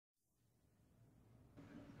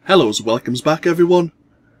Hellos, welcomes back everyone.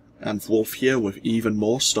 AnthWolf here with even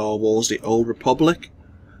more Star Wars The Old Republic.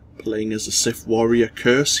 Playing as the Sith warrior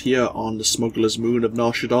Curze here on the smuggler's moon of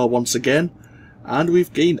Nar Shaddaa once again. And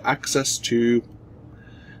we've gained access to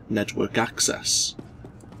network access.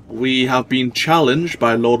 We have been challenged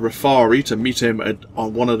by Lord Rathari to meet him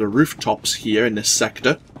on one of the rooftops here in this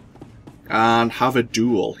sector. And have a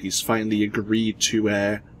duel. He's finally agreed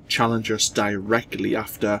to challenge us directly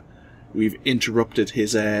after we've interrupted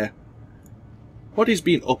his what he's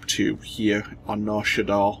been up to here on Nar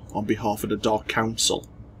Shaddaa on behalf of the Dark Council.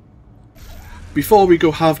 Before we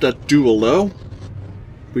go have that duel though,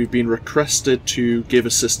 we've been requested to give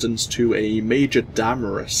assistance to a Major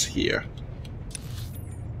Damaris here.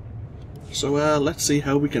 So let's see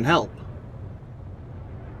how we can help.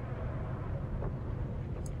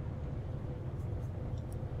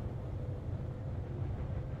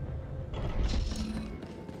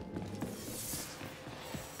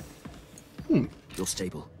 You're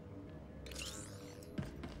stable.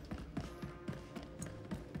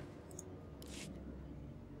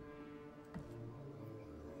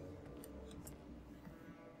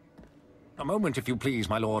 A moment, if you please,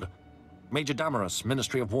 my lord. Major Damaris,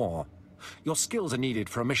 Ministry of War. Your skills are needed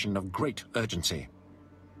for a mission of great urgency.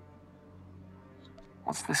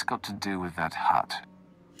 What's this got to do with that hut?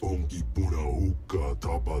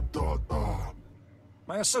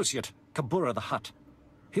 My associate, Kabura the Hutt.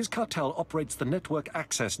 His cartel operates the Network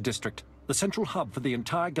Access District, the central hub for the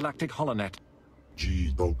entire galactic holonet.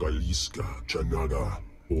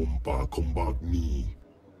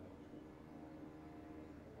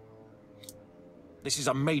 This is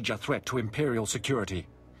a major threat to Imperial security.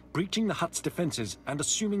 Breaching the Hutt's defenses and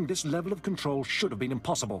assuming this level of control should have been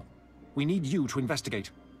impossible. We need you to investigate.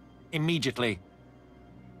 Immediately.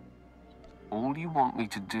 All you want me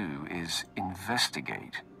to do is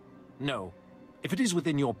investigate? No. If it is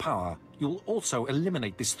within your power, you will also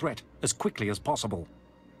eliminate this threat as quickly as possible.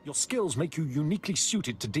 Your skills make you uniquely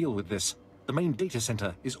suited to deal with this. The main data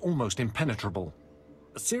center is almost impenetrable.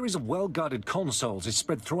 A series of well-guarded consoles is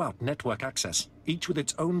spread throughout network access, each with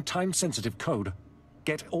its own time-sensitive code.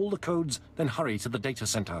 Get all the codes, then hurry to the data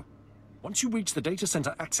center. Once you reach the data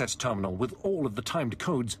center access terminal with all of the timed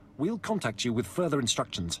codes, we'll contact you with further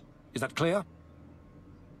instructions. Is that clear?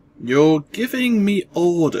 You're giving me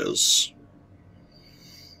orders.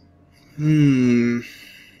 Do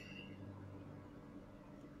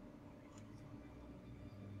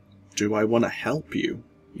I want to help you?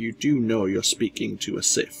 You do know you're speaking to a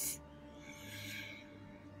Sith.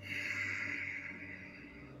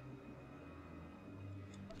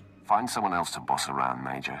 Find someone else to boss around,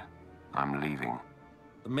 Major. I'm leaving.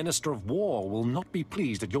 The Minister of War will not be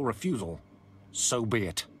pleased at your refusal. So be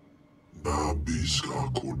it.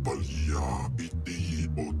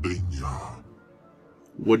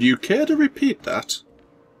 Would you care to repeat that?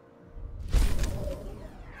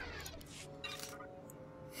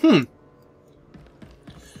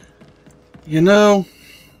 You know,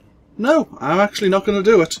 no, I'm actually not going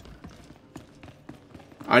to do it.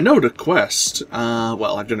 I know the quest,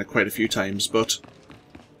 well, I've done it quite a few times, but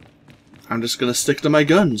I'm just going to stick to my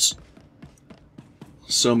guns.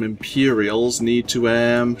 Some Imperials need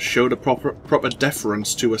to show the proper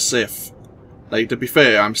deference to a Sith. Like, to be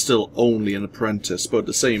fair, I'm still only an apprentice, but at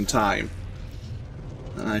the same time,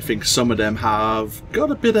 I think some of them have got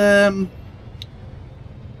a bit,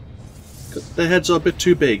 their heads are a bit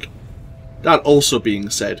too big. That also being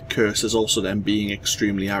said, Curze is also them being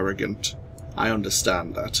extremely arrogant. I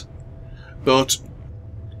understand that. But,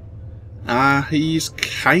 he's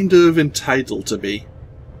kind of entitled to be.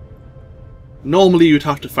 Normally you'd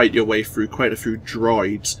have to fight your way through quite a few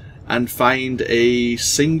droids and find a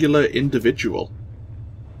singular individual.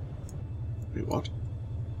 Wait, what?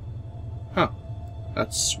 Huh.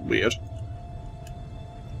 That's weird.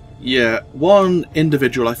 Yeah, one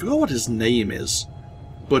individual, I forgot what his name is,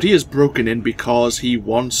 but he is broken in because he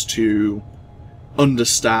wants to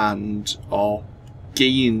understand or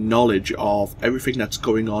gain knowledge of everything that's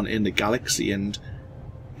going on in the galaxy, and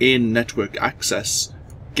in network access,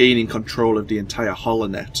 gaining control of the entire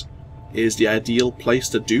holonet is the ideal place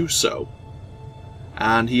to do so.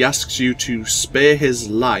 And he asks you to spare his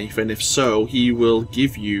life, and if so, he will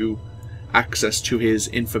give you access to his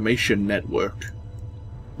information network.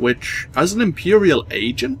 Which, as an Imperial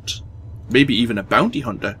agent, maybe even a bounty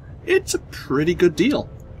hunter, it's a pretty good deal.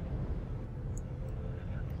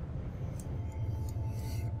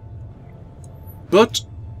 But,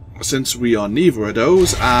 since we are neither of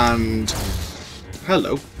those, and...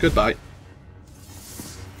 hello, goodbye.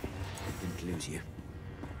 Didn't lose you.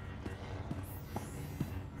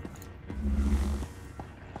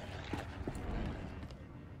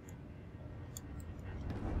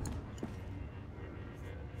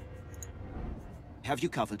 have you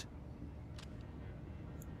covered.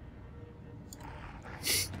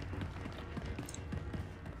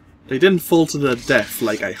 They didn't fall to their death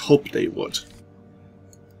like I hoped they would.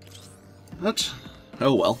 But,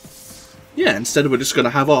 oh well. Yeah, instead we're just going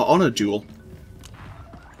to have our honor duel.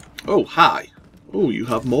 Oh, hi. Oh, you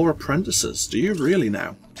have more apprentices. Do you really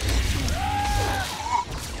now?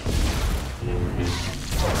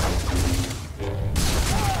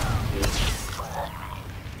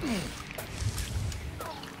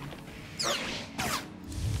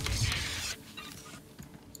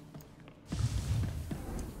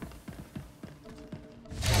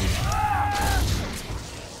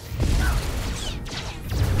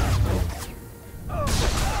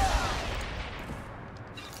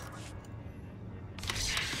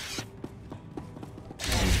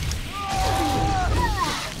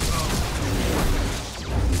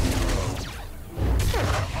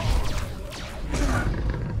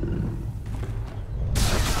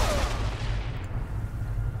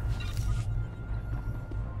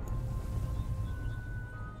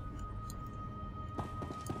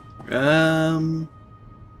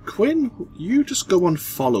 Quinn, you just go on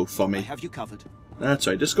follow for me. I have you covered. That's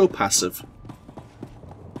right, just go passive.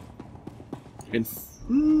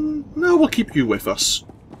 No, we'll keep you with us.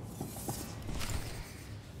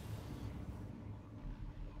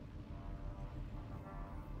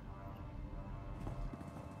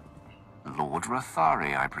 Lord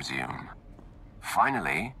Rathari, I presume.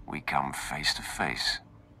 Finally, we come face to face.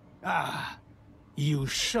 Ah, you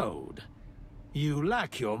showed. You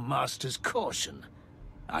lack your master's caution.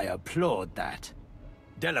 I applaud that.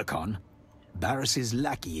 Dellaron, Barris's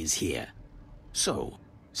lackey is here. So,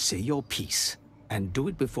 say your piece, and do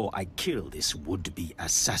it before I kill this would-be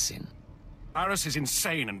assassin. Barris is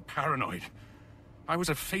insane and paranoid. I was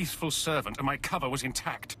a faithful servant and my cover was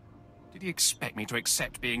intact. Did he expect me to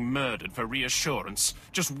accept being murdered for reassurance?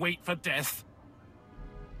 Just wait for death?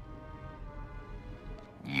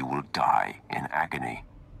 You will die in agony.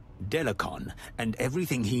 Dellaron and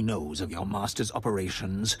everything he knows of your master's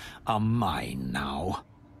operations are mine now.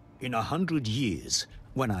 In 100 years,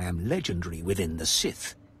 when I am legendary within the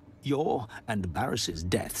Sith, your and Barris's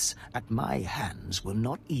deaths at my hands will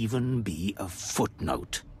not even be a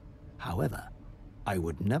footnote. However, I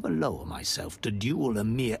would never lower myself to duel a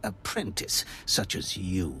mere apprentice such as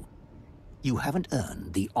you. You haven't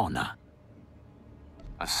earned the honor.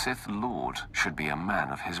 A Sith Lord should be a man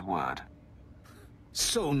of his word.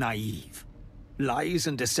 So naive. Lies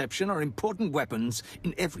and deception are important weapons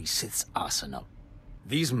in every Sith's arsenal.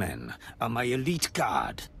 These men are my elite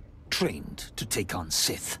guard, trained to take on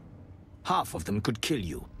Sith. Half of them could kill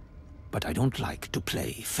you, but I don't like to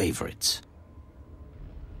play favorites.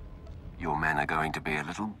 Your men are going to be a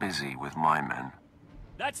little busy with my men.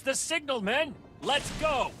 That's the signal, men! Let's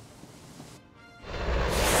go!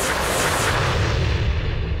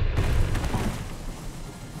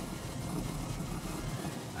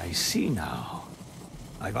 I see now.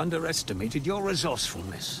 I've underestimated your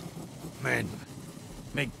resourcefulness. Men,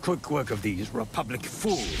 make quick work of these Republic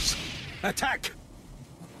fools. Attack!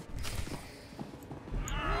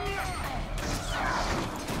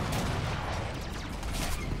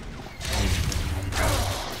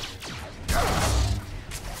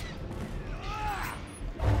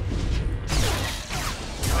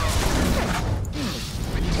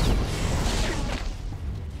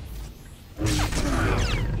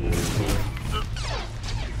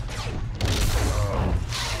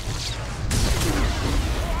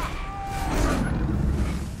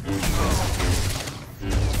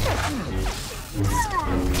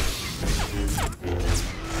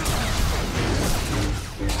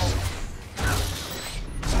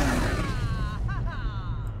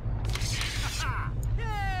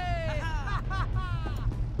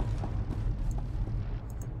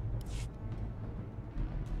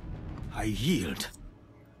 I yield.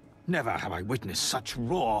 Never have I witnessed such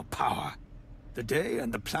raw power. The day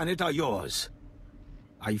and the planet are yours.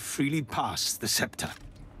 I freely pass the scepter.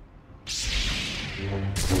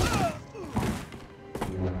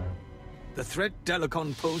 The threat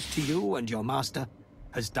Dellaron posed to you and your master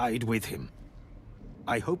has died with him.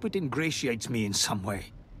 I hope it ingratiates me in some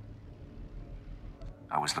way.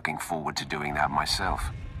 I was looking forward to doing that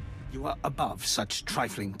myself. You are above such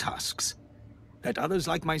trifling tasks. Let others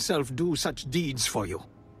like myself do such deeds for you.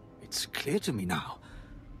 It's clear to me now.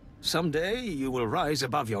 Someday you will rise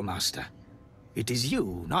above your master. It is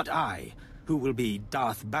you, not I, who will be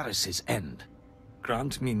Darth Barris's end.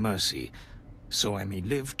 Grant me mercy, so I may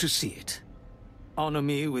live to see it. Honor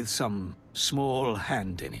me with some small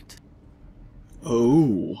hand in it.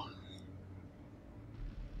 Oh.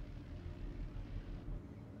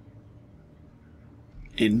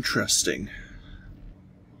 Interesting.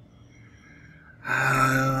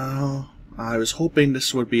 I was hoping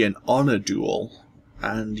this would be an honor duel,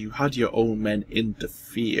 and you had your own men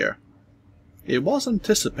interfere. It was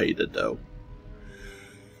anticipated, though.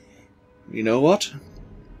 You know what?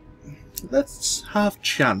 Let's have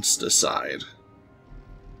chance decide.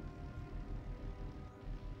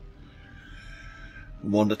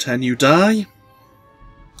 1 to 10, you die.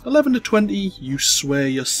 11 to 20, you swear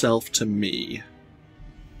yourself to me.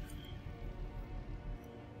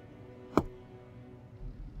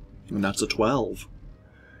 And that's a 12.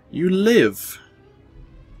 You live.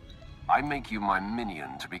 I make you my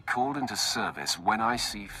minion to be called into service when I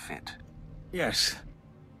see fit. Yes.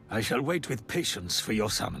 I shall wait with patience for your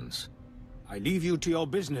summons. I leave you to your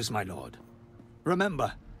business, my lord.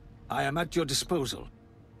 Remember, I am at your disposal,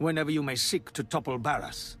 whenever you may seek to topple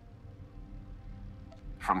Baras.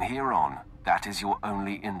 From here on, that is your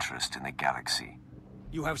only interest in the galaxy.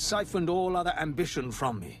 You have siphoned all other ambition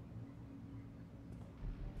from me.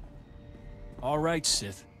 All right,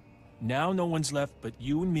 Sith. Now no one's left but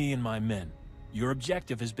you and me and my men. Your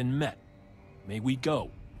objective has been met. May we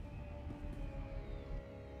go.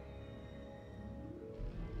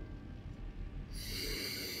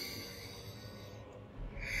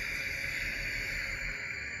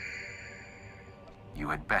 You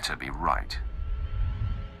had better be right.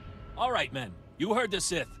 All right, men. You heard the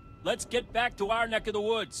Sith. Let's get back to our neck of the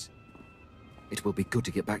woods. It will be good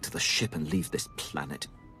to get back to the ship and leave this planet.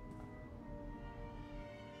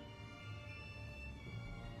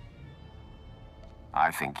 I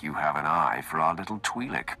think you have an eye for our little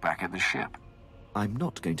Twi'lek back at the ship. I'm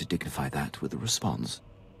not going to dignify that with a response.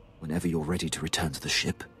 Whenever you're ready to return to the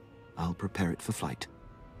ship, I'll prepare it for flight.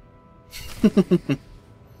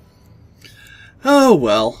 Oh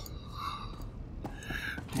well.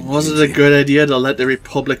 Was it a good idea to let the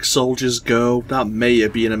Republic soldiers go? That may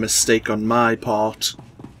have been a mistake on my part.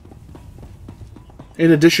 In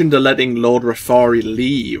addition to letting Lord Rathari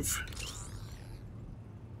leave.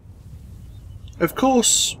 Of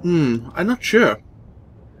course, I'm not sure.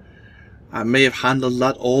 I may have handled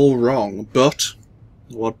that all wrong, but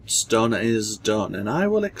what's done is done, and I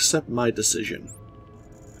will accept my decision.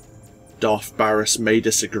 Darth Baras may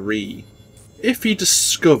disagree, if he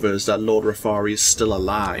discovers that Lord Rathari is still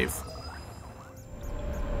alive.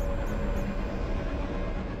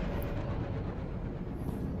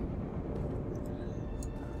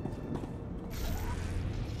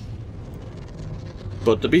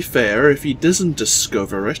 But to be fair, if he doesn't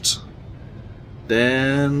discover it,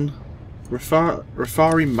 then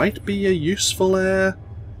Rathari might be a useful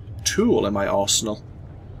tool in my arsenal.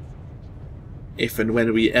 If and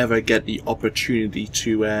when we ever get the opportunity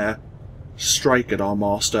to strike at our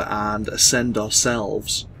master and ascend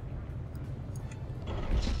ourselves.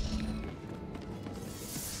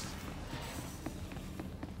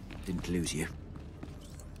 Didn't lose you.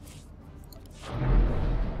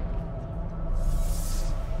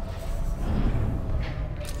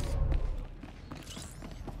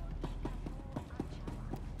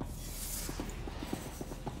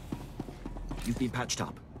 You've been patched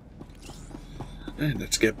up. And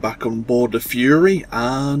let's get back on board the Fury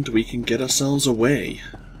and we can get ourselves away.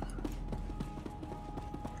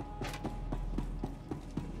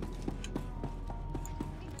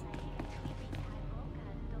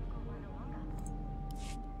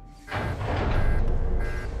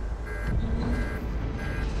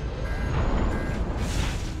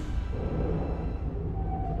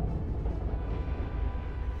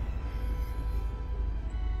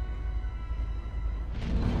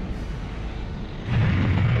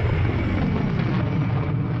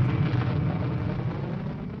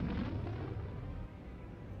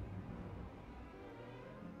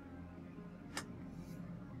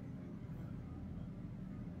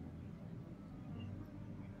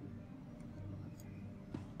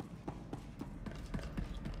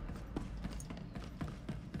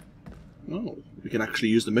 Oh, we can actually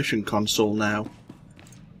use the mission console now.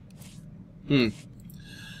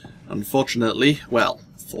 Unfortunately, well,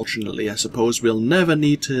 fortunately I suppose we'll never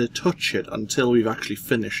need to touch it until we've actually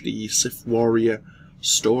finished the Sith Warrior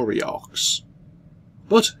story arcs.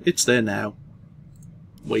 But it's there now.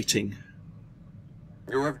 Waiting.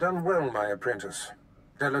 You have done well, my apprentice.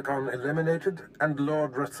 Dellaron eliminated and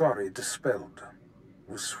Lord Rathari dispelled.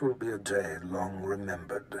 This will be a day long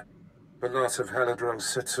remembered. The loss of Haladrel's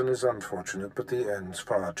citizen is unfortunate, but the ends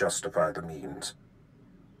far justify the means.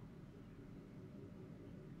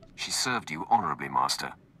 She served you honorably,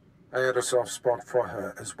 Master. I had a soft spot for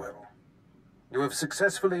her as well. You have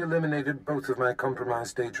successfully eliminated both of my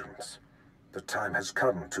compromised agents. The time has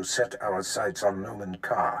come to set our sights on Nomen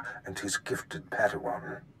Karr and his gifted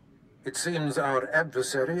Padawan. It seems our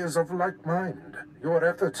adversary is of like mind. Your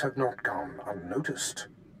efforts have not gone unnoticed.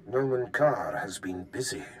 Nomen Karr has been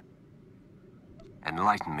busy.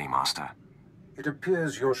 Enlighten me, Master. It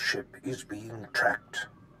appears your ship is being tracked.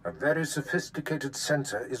 A very sophisticated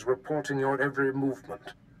sensor is reporting your every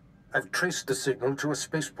movement. I've traced the signal to a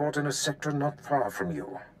spaceport in a sector not far from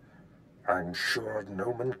you. I'm sure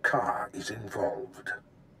Nomen Karr is involved.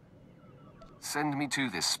 Send me to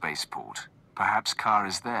this spaceport. Perhaps Karr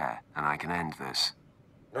is there, and I can end this.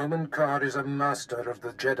 Nomen Karr is a master of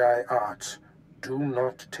the Jedi arts. Do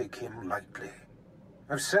not take him lightly.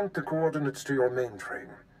 I've sent the coordinates to your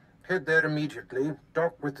mainframe. Head there immediately,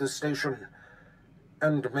 dock with the station,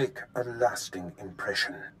 and make a lasting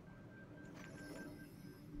impression.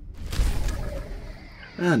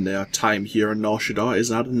 And our time here on Nar Shaddaa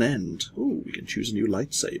is at an end. Ooh, we can choose a new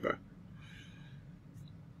lightsaber.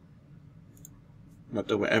 Not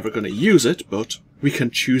that we're ever going to use it, but we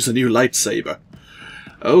can choose a new lightsaber.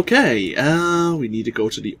 Okay, we need to go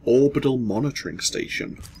to the orbital monitoring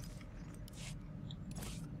station.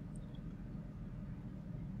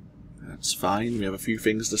 That's fine, we have a few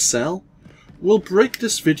things to sell. We'll break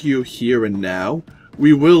this video here and now.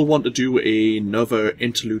 We will want to do another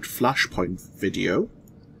interlude flashpoint video.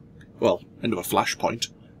 Well, another flashpoint.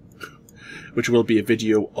 Which will be a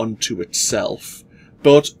video unto itself.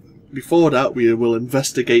 But before that, we will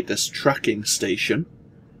investigate this tracking station.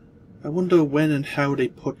 I wonder when and how they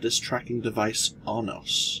put this tracking device on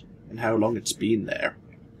us, and how long it's been there.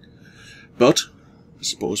 But I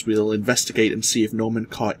suppose we'll investigate and see if Nomen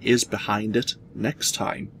Karr is behind it next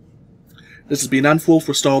time. This has been AnthWolf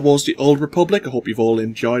for Star Wars The Old Republic. I hope you've all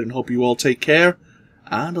enjoyed and hope you all take care.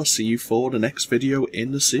 And I'll see you for the next video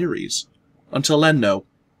in the series. Until then, no.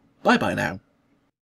 Bye-bye now.